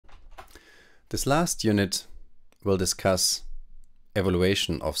This last unit will discuss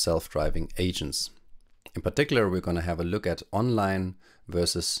evaluation of self-driving agents. In particular, we're going to have a look at online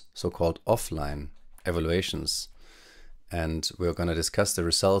versus so-called offline evaluations. And we're going to discuss the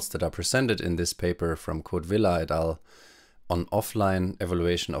results that are presented in this paper from Villa et al. On offline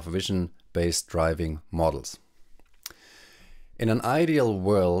evaluation of vision-based driving models. In an ideal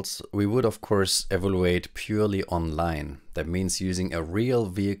world, we would of course evaluate purely online. That means using a real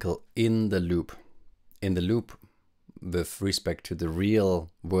vehicle in the loop with respect to the real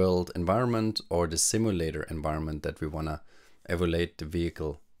world environment or the simulator environment that we want to evaluate the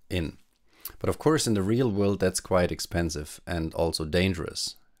vehicle in. But of course, in the real world, that's quite expensive and also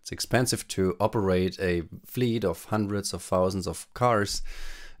dangerous. It's expensive to operate a fleet of hundreds of thousands of cars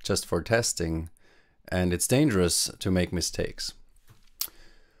just for testing, and it's dangerous to make mistakes.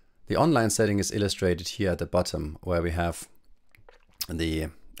 The online setting is illustrated here at the bottom, where we have the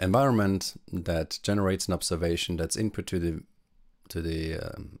environment that generates an observation that's input to the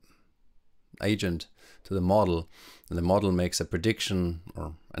agent, to the model, and the model makes a prediction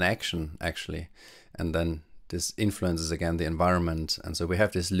or an action actually, and then this influences again the environment. And so we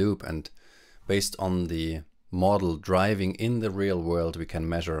have this loop, and based on the model driving in the real world, we can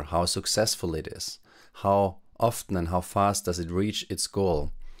measure how successful it is, how often and how fast does it reach its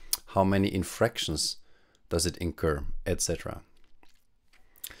goal, how many infractions does it incur, etc.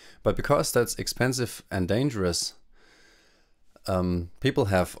 But because that's expensive and dangerous, people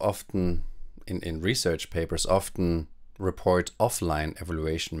have often, in research papers, often report offline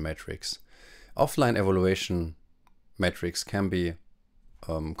evaluation metrics. Offline evaluation metrics can be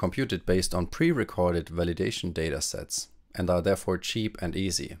computed based on pre-recorded validation data sets and are therefore cheap and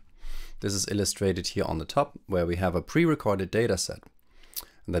easy. This is illustrated here on the top, where we have a pre-recorded data set.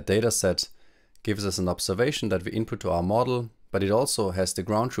 And that data set gives us an observation that we input to our model, but it also has the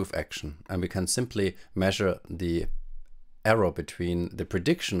ground truth action, and we can simply measure the error between the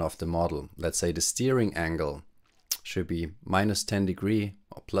prediction of the model. Let's say the steering angle should be -10 degree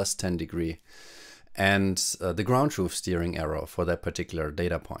or +10 degree, and the ground truth steering error for that particular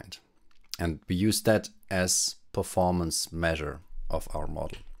data point. And we use that as performance measure of our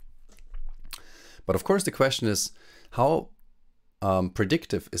model. But of course the question is, how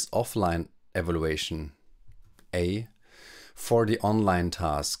predictive is offline evaluation A for the online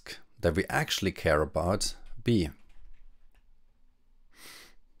task that we actually care about B?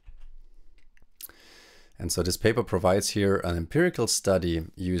 And so this paper provides here an empirical study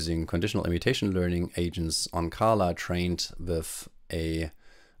using conditional imitation learning agents on Kala trained with a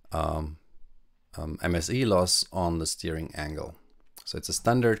MSE loss on the steering angle. So it's a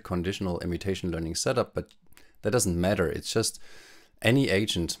standard conditional imitation learning setup, but that doesn't matter. It's just any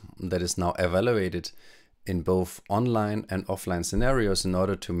agent that is now evaluated in both online and offline scenarios in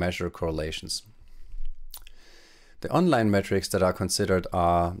order to measure correlations. The online metrics that are considered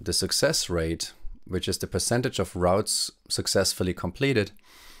are the success rate, which is the percentage of routes successfully completed,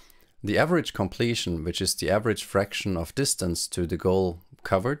 the average completion, which is the average fraction of distance to the goal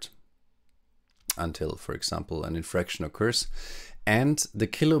covered until, for example, an infraction occurs, and the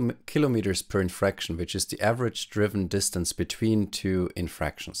kilometers per infraction, which is the average driven distance between two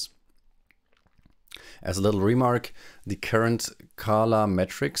infractions. As a little remark, the current Kala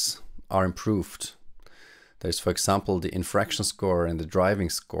metrics are improved. There's, for example, the infraction score and the driving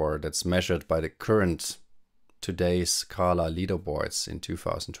score that's measured by the current today's Kala leaderboards in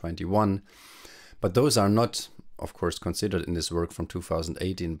 2021. But those are not, of course, considered in this work from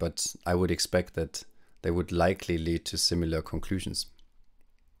 2018, but I would expect that they would likely lead to similar conclusions.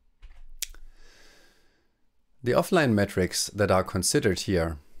 The offline metrics that are considered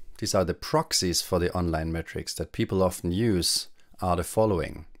here, these are the proxies for the online metrics that people often use, are the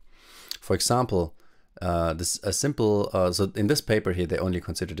following. For example, so in this paper here, they only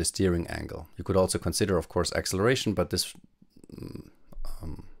consider the steering angle. You could also consider, of course, acceleration, but this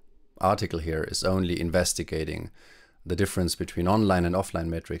article here is only investigating the difference between online and offline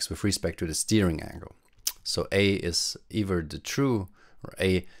metrics with respect to the steering angle. So A is either the true, or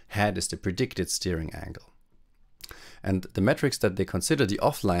A hat is the predicted steering angle. And the metrics that they consider, the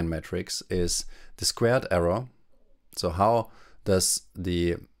offline metrics, is the squared error. So how does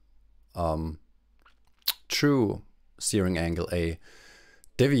the true steering angle A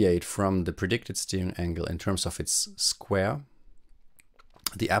deviate from the predicted steering angle in terms of its square,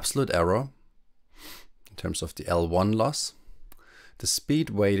 the absolute error in terms of the L1 loss, the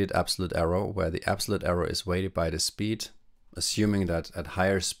speed-weighted absolute error, where the absolute error is weighted by the speed, assuming that at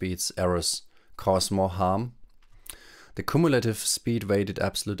higher speeds errors cause more harm, the cumulative speed-weighted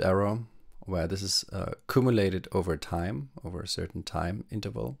absolute error, where this is cumulated over time, over a certain time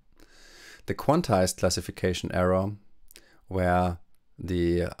interval, the quantized classification error, where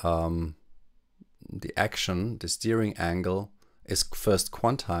the action, the steering angle, is first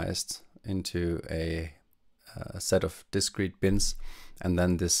quantized into a set of discrete bins, and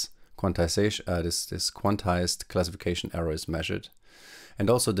then this quantization, this quantized classification error is measured, and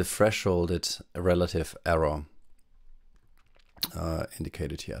also the thresholded relative error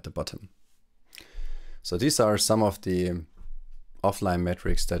indicated here at the bottom. So these are some of the offline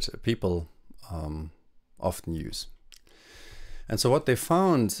metrics that people often use. And so what they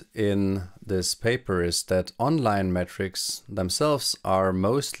found in this paper is that online metrics themselves are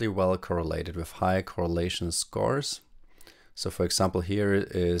mostly well correlated with high correlation scores. So for example, here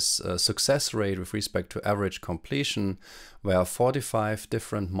is a success rate with respect to average completion, where 45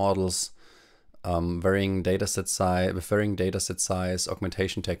 different models varying dataset size,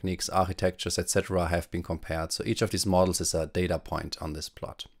 augmentation techniques, architectures, etc. have been compared. So each of these models is a data point on this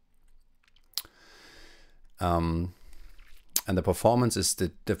plot. And the performance is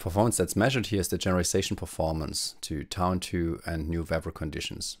the performance that's measured here is the generalization performance to Town 2 and new weather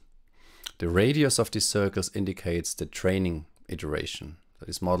conditions. The radius of these circles indicates the training iteration. So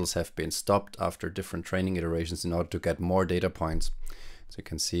these models have been stopped after different training iterations in order to get more data points. So you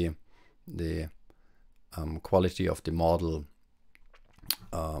can see the quality of the model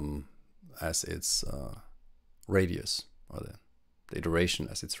as its radius, or the iteration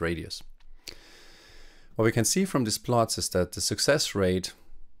as its radius. What we can see from these plots is that the success rate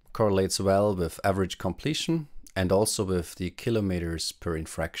correlates well with average completion and also with the kilometers per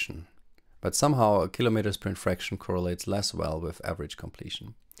infraction. But somehow kilometers per infraction correlates less well with average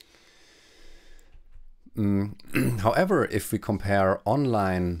completion. However, if we compare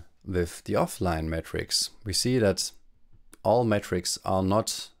online with the offline metrics, we see that all metrics are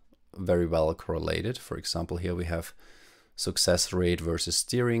not very well correlated. For example, here we have success rate versus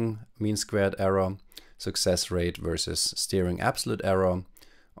steering mean squared error, success rate versus steering absolute error,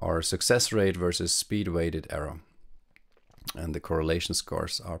 or success rate versus speed weighted error. And the correlation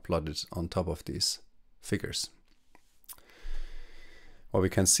scores are plotted on top of these figures. What we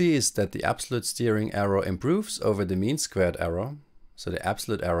can see is that the absolute steering error improves over the mean squared error. So the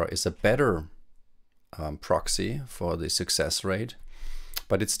absolute error is a better proxy for the success rate,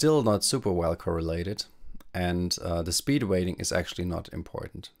 but it's still not super well correlated. And the speed weighting is actually not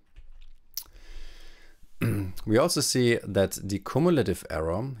important. We also see that the cumulative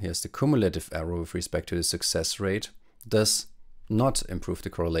error, here's the cumulative error with respect to the success rate, does not improve the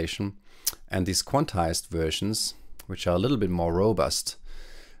correlation. And these quantized versions, which are a little bit more robust,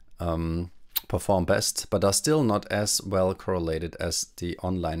 perform best, but are still not as well correlated as the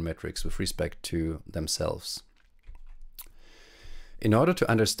online metrics with respect to themselves. In order to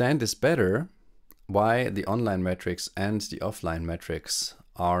understand this better, why the online metrics and the offline metrics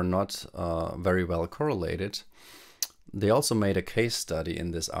are not very well correlated, they also made a case study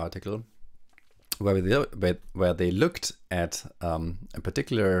in this article where they looked at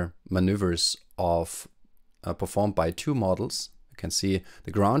particular maneuvers of performed by two models. You can see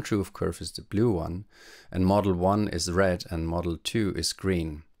the ground truth curve is the blue one, and model 1 is red and model 2 is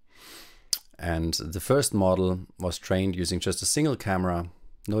green. And the first model was trained using just a single camera,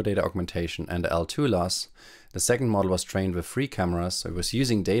 no data augmentation, and L2 loss. The second model was trained with 3 cameras, so it was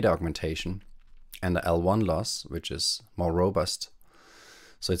using data augmentation and the L1 loss, which is more robust.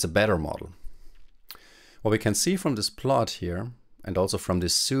 So it's a better model. What we can see from this plot here, and also from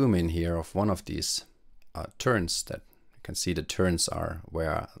this zoom in here of one of these turns, that you can see the turns are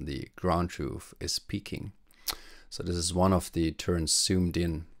where the ground truth is peaking. So this is one of the turns zoomed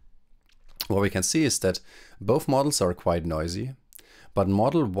in. What we can see is that both models are quite noisy, but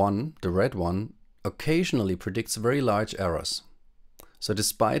model 1, the red one, occasionally predicts very large errors. So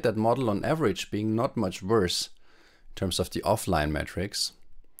despite that model on average being not much worse in terms of the offline metrics,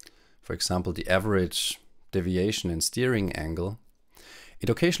 for example, the average deviation in steering angle, it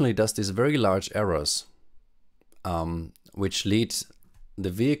occasionally does these very large errors, which lead the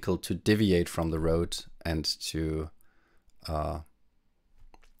vehicle to deviate from the road and to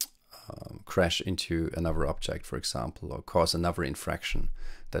crash into another object, for example, or cause another infraction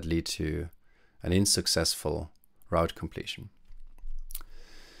that lead to an unsuccessful route completion.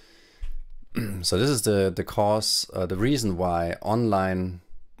 So this is the cause, the reason why online,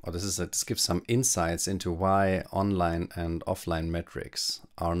 or this gives some insights into why online and offline metrics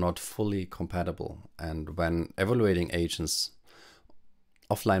are not fully compatible. And when evaluating agents,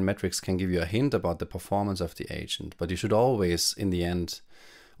 offline metrics can give you a hint about the performance of the agent, but you should always, in the end,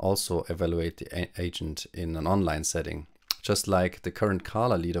 also evaluate the agent in an online setting, just like the current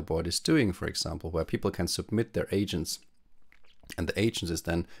Kala leaderboard is doing, for example, where people can submit their agents And the agent is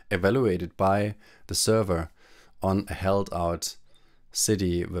then evaluated by the server on a held out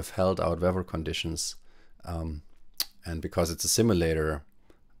city with held out weather conditions. And because it's a simulator,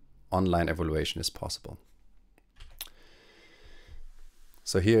 online evaluation is possible.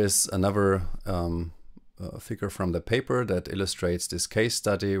 So here is another figure from the paper that illustrates this case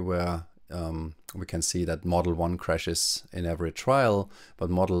study where we can see that Model 1 crashes in every trial, but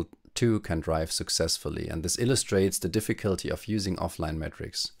Model 2 can drive successfully. And this illustrates the difficulty of using offline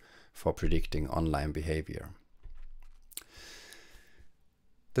metrics for predicting online behavior.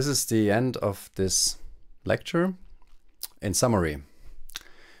 This is the end of this lecture. In summary,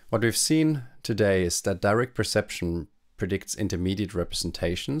 what we've seen today is that direct perception predicts intermediate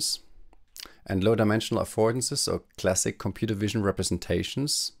representations, and low-dimensional affordances or classic computer vision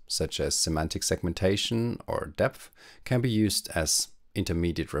representations, such as semantic segmentation or depth, can be used as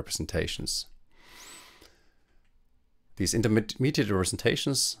intermediate representations. These intermediate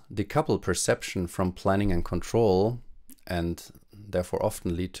representations decouple perception from planning and control, and therefore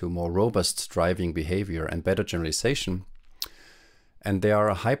often lead to more robust driving behavior and better generalization. And they are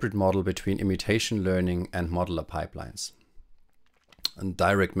a hybrid model between imitation learning and modeler pipelines. And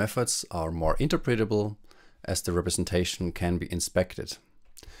direct methods are more interpretable as the representation can be inspected.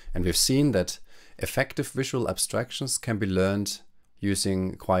 And we've seen that effective visual abstractions can be learned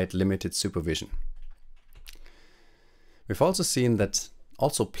using quite limited supervision. We've also seen that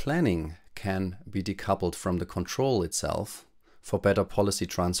also planning can be decoupled from the control itself for better policy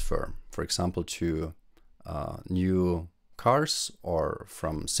transfer, for example, to new cars or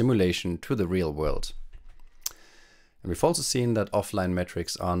from simulation to the real world. And we've also seen that offline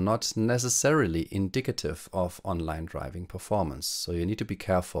metrics are not necessarily indicative of online driving performance, so you need to be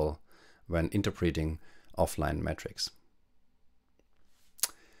careful when interpreting offline metrics.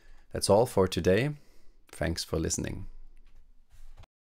 That's all for today. Thanks for listening.